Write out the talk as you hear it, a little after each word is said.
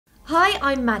Hi,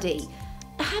 I'm Maddie.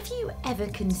 Have you ever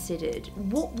considered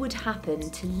what would happen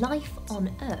to life on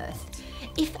Earth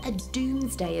if a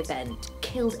doomsday event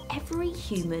killed every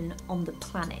human on the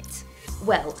planet?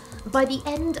 Well, by the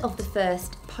end of the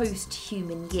first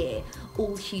post-human year,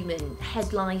 all human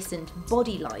head lice and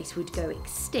body lice would go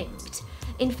extinct.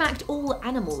 In fact, all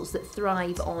animals that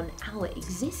thrive on our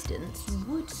existence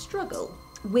would struggle.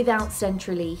 Without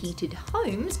centrally heated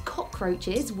homes,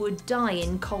 cockroaches would die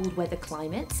in cold weather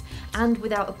climates, and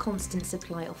without a constant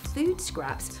supply of food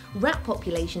scraps, rat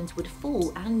populations would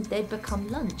fall and they'd become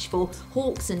lunch for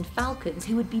hawks and falcons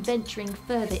who would be venturing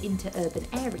further into urban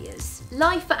areas.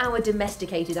 Life for our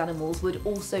domesticated animals would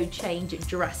also change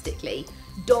drastically.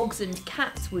 Dogs and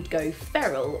cats would go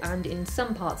feral, and in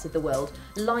some parts of the world,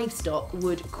 livestock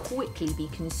would quickly be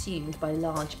consumed by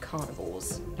large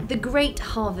carnivores. The great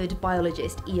Harvard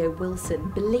biologist E.O. Wilson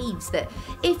believes that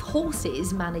if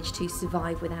horses managed to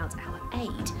survive without our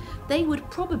aid, they would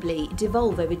probably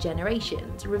devolve over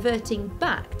generations, reverting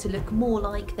back to look more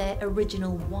like their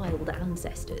original wild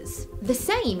ancestors. The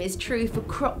same is true for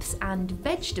crops and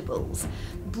vegetables.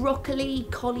 Broccoli,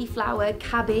 cauliflower,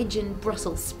 cabbage and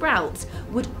Brussels sprouts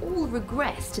would all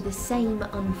regress to the same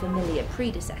unfamiliar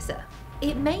predecessor.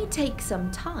 It may take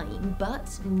some time,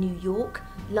 but New York,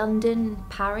 London,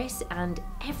 Paris and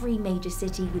every major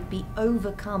city would be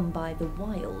overcome by the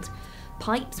wild.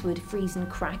 Pipes would freeze and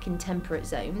crack in temperate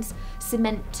zones.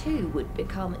 Cement too would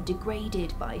become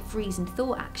degraded by freeze and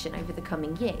thaw action over the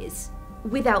coming years.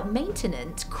 Without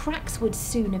maintenance, cracks would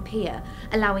soon appear,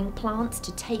 allowing plants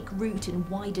to take root and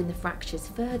widen the fractures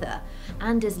further.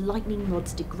 And as lightning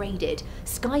rods degraded,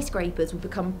 skyscrapers would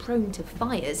become prone to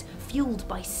fires, fueled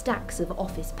by stacks of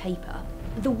office paper.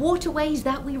 The waterways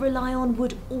that we rely on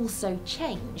would also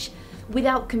change.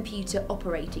 Without computer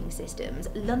operating systems,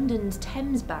 London's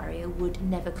Thames barrier would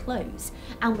never close.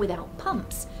 And without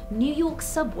pumps, New York's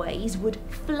subways would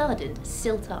flood and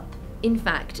silt up. In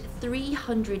fact,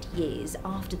 300 years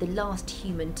after the last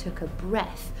human took a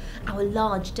breath, our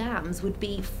large dams would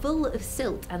be full of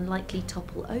silt and likely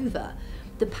topple over.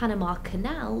 The Panama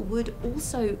Canal would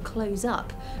also close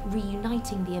up,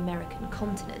 reuniting the American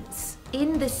continents.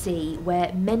 In the sea,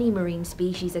 where many marine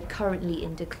species are currently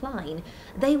in decline,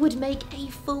 they would make a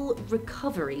full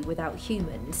recovery without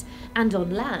humans. And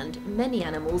on land, many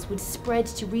animals would spread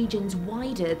to regions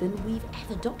wider than we've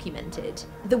ever documented.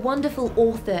 The wonderful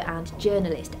author and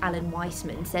journalist Alan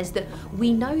Weisman says that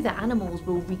we know that animals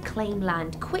will reclaim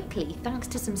land quickly thanks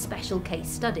to some special case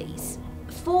studies.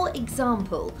 For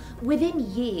example,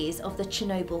 within years of the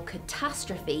Chernobyl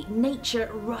catastrophe, nature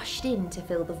rushed in to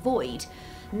fill the void.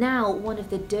 Now, one of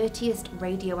the dirtiest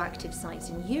radioactive sites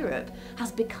in Europe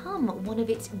has become one of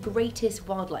its greatest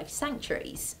wildlife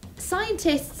sanctuaries.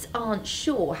 Scientists aren't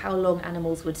sure how long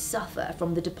animals would suffer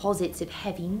from the deposits of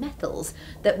heavy metals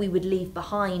that we would leave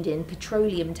behind in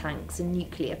petroleum tanks and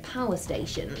nuclear power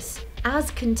stations. As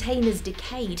containers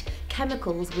decayed,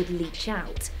 chemicals would leach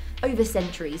out. Over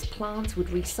centuries, plants would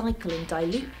recycle and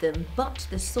dilute them, but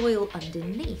the soil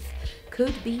underneath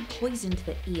could be poisoned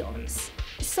for eons.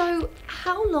 So,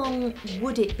 how long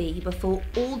would it be before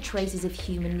all traces of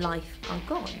human life are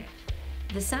gone?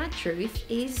 The sad truth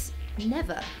is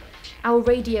never. Our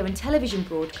radio and television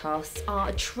broadcasts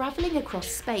are travelling across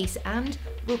space and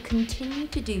will continue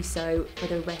to do so for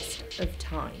the rest of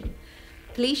time.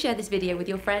 Please share this video with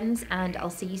your friends, and I'll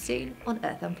see you soon on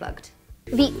Earth Unplugged.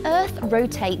 The Earth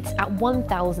rotates at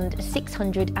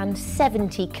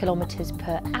 1,670 kilometers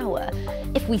per hour.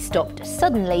 If we stopped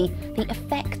suddenly, the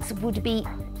effects would be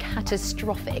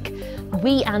catastrophic.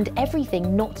 We and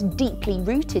everything not deeply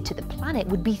rooted to the planet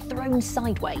would be thrown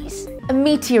sideways. A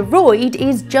meteoroid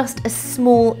is just a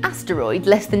small asteroid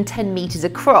less than 10 meters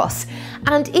across,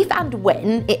 and if and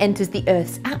when it enters the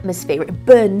Earth's atmosphere, it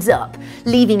burns up,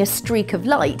 leaving a streak of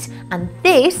light, and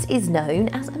this is known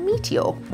as a meteor.